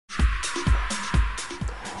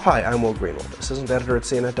Hi, I'm Will Greenwald, assistant editor at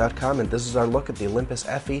CNET.com, and this is our look at the Olympus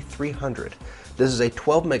FE-300. This is a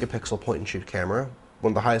 12 megapixel point-and-shoot camera, one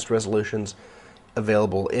of the highest resolutions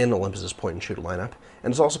available in Olympus's point-and-shoot lineup,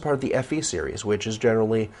 and it's also part of the FE series, which is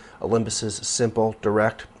generally Olympus's simple,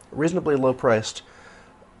 direct, reasonably low-priced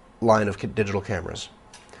line of digital cameras.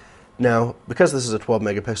 Now, because this is a 12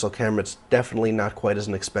 megapixel camera, it's definitely not quite as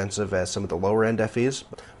inexpensive as some of the lower-end FEs,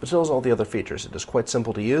 but still has all the other features. It is quite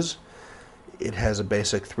simple to use. It has a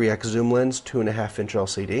basic 3x zoom lens, 2.5-inch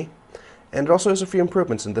LCD, and it also has a few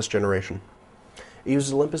improvements in this generation. It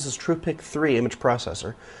uses Olympus's TruePic 3 image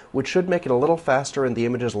processor, which should make it a little faster and the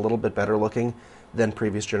images a little bit better looking than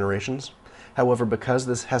previous generations. However, because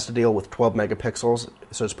this has to deal with 12 megapixels,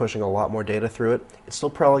 so it's pushing a lot more data through it, it's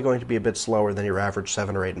still probably going to be a bit slower than your average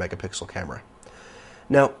 7 or 8 megapixel camera.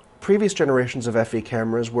 Now, previous generations of FE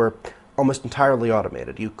cameras were almost entirely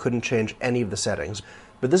automated. You couldn't change any of the settings.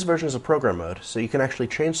 But this version is a program mode, so you can actually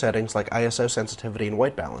change settings like ISO sensitivity and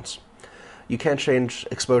white balance. You can't change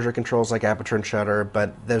exposure controls like aperture and shutter,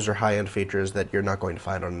 but those are high-end features that you're not going to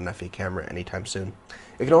find on an FE camera anytime soon.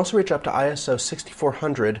 It can also reach up to ISO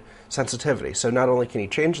 6400 sensitivity, so not only can you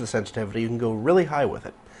change the sensitivity, you can go really high with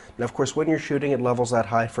it. Now, of course, when you're shooting at levels that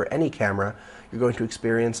high for any camera, you're going to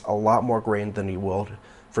experience a lot more grain than you will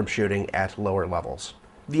from shooting at lower levels.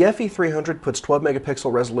 The FE-300 puts 12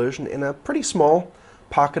 megapixel resolution in a pretty small,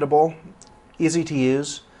 pocketable, easy to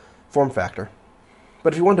use form factor.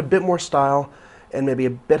 But if you want a bit more style and maybe a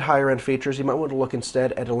bit higher end features, you might want to look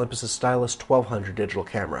instead at Olympus's Stylus 1200 digital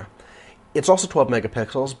camera. It's also 12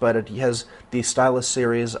 megapixels, but it has the Stylus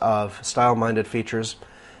series of style-minded features,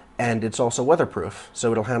 and it's also weatherproof,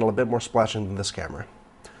 so it'll handle a bit more splashing than this camera.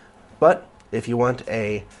 But if you want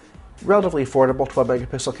a relatively affordable 12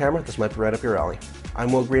 megapixel camera, this might be right up your alley.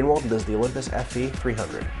 I'm Will Greenwald, and this is the Olympus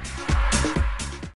FE-300.